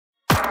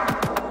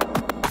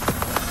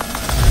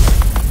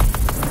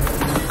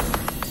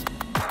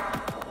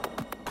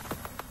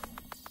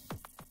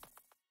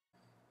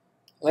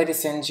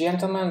Ladies and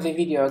gentlemen, the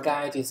video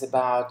guide is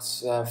about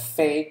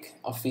fake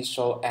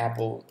official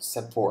Apple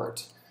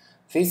support.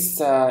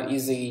 This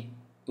is a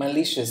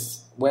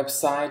malicious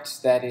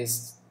website that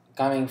is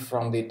coming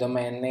from the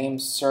domain name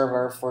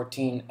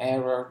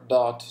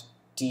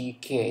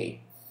server14error.tk,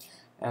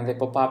 and the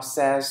pop-up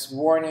says,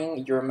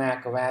 "Warning, your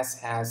macOS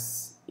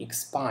has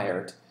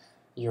expired.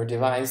 Your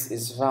device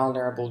is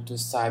vulnerable to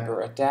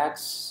cyber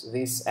attacks.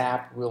 This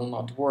app will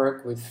not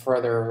work with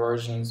further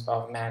versions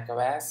of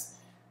macOS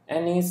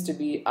and needs to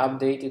be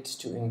updated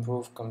to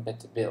improve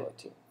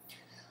compatibility."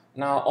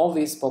 Now, all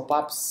these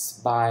pop-ups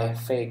by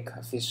fake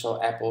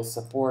official Apple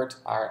support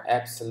are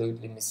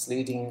absolutely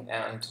misleading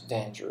and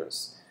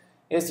dangerous.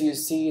 As you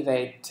see,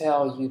 they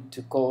tell you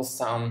to call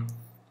some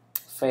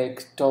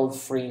fake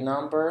toll-free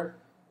number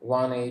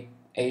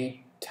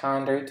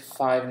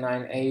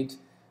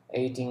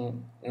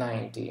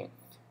 1-800-598-1890.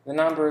 The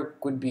number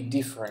could be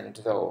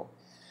different though.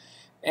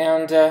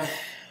 And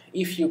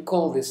if you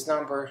call this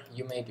number,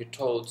 you may be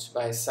told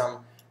by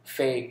some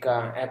fake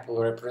Apple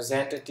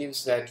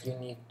representatives that you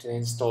need to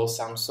install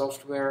some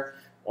software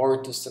or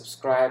to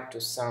subscribe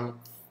to some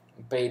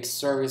paid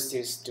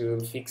services to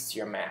fix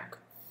your Mac.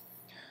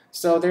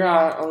 So there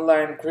are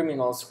online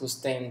criminals who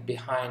stand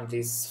behind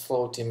these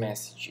faulty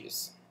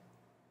messages.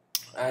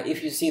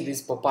 If you see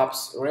these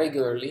pop-ups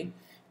regularly,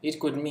 it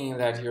could mean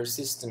that your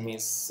system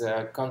is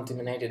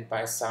contaminated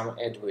by some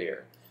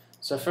adware.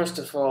 So first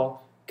of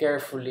all,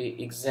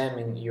 carefully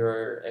examine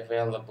your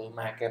available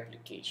Mac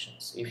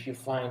applications. If you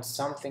find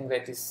something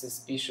that is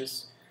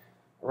suspicious,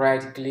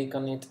 right-click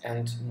on it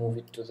and move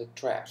it to the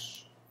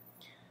trash.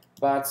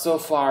 But so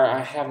far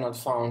I have not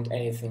found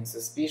anything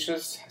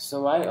suspicious,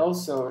 so I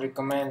also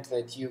recommend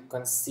that you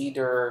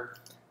consider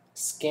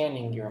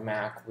scanning your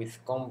Mac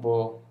with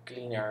Combo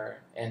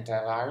Cleaner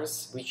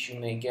antivirus, which you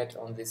may get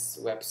on this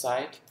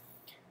website,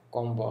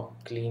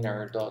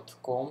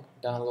 combocleaner.com.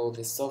 Download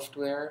the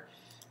software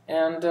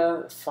and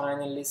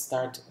finally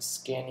start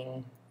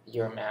scanning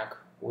your Mac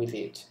with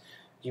it.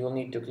 You will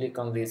need to click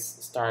on this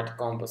Start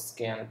Combo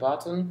Scan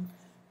button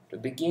to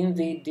begin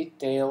the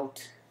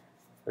detailed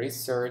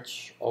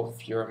research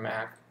of your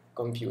Mac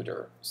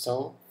computer.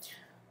 So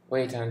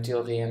wait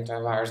until the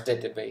antivirus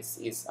database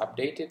is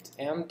updated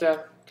and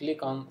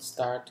click on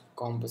Start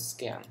Combo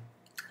Scan.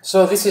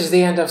 So this is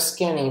the end of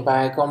scanning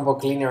by Combo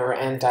Cleaner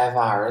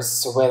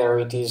antivirus, whether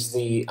it is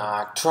the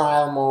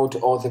trial mode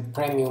or the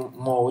premium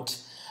mode.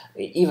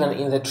 Even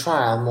in the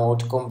trial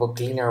mode, Combo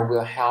Cleaner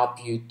will help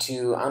you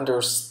to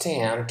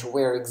understand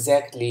where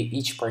exactly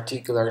each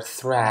particular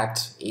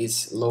threat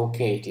is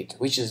located,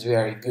 which is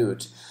very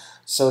good.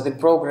 So the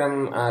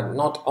program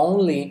not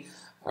only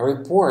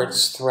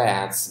reports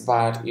threats,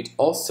 but it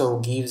also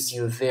gives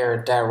you their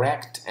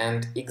direct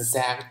and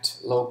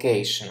exact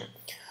location.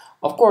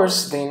 Of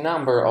course, the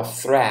number of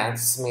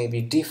threats may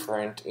be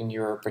different in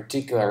your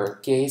particular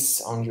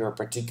case on your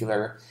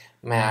particular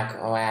Mac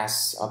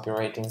OS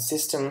operating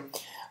system,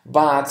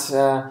 but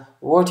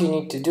what you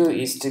need to do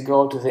is to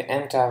go to the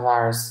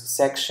antivirus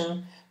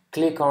section,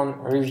 click on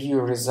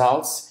Review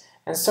Results,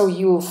 and so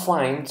you will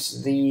find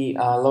the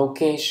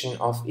location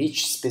of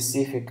each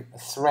specific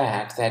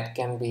threat that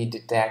can be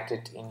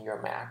detected in your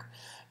Mac.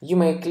 You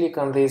may click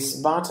on this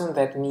button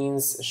that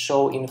means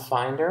Show in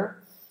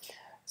Finder.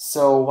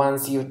 So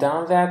once you've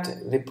done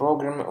that, the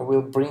program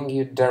will bring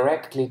you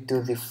directly to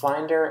the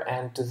Finder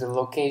and to the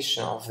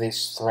location of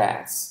these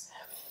threats.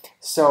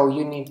 So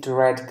you need to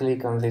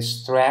right-click on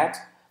this threat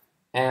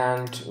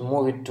and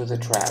move it to the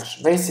trash.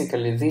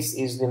 Basically, this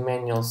is the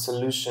manual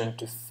solution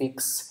to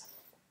fix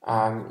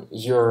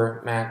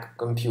your Mac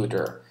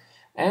computer.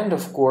 And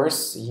of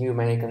course, you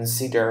may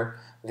consider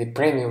the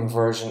premium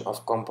version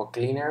of Combo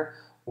Cleaner,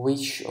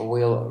 which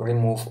will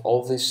remove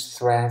all these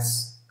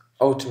threats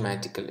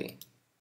automatically.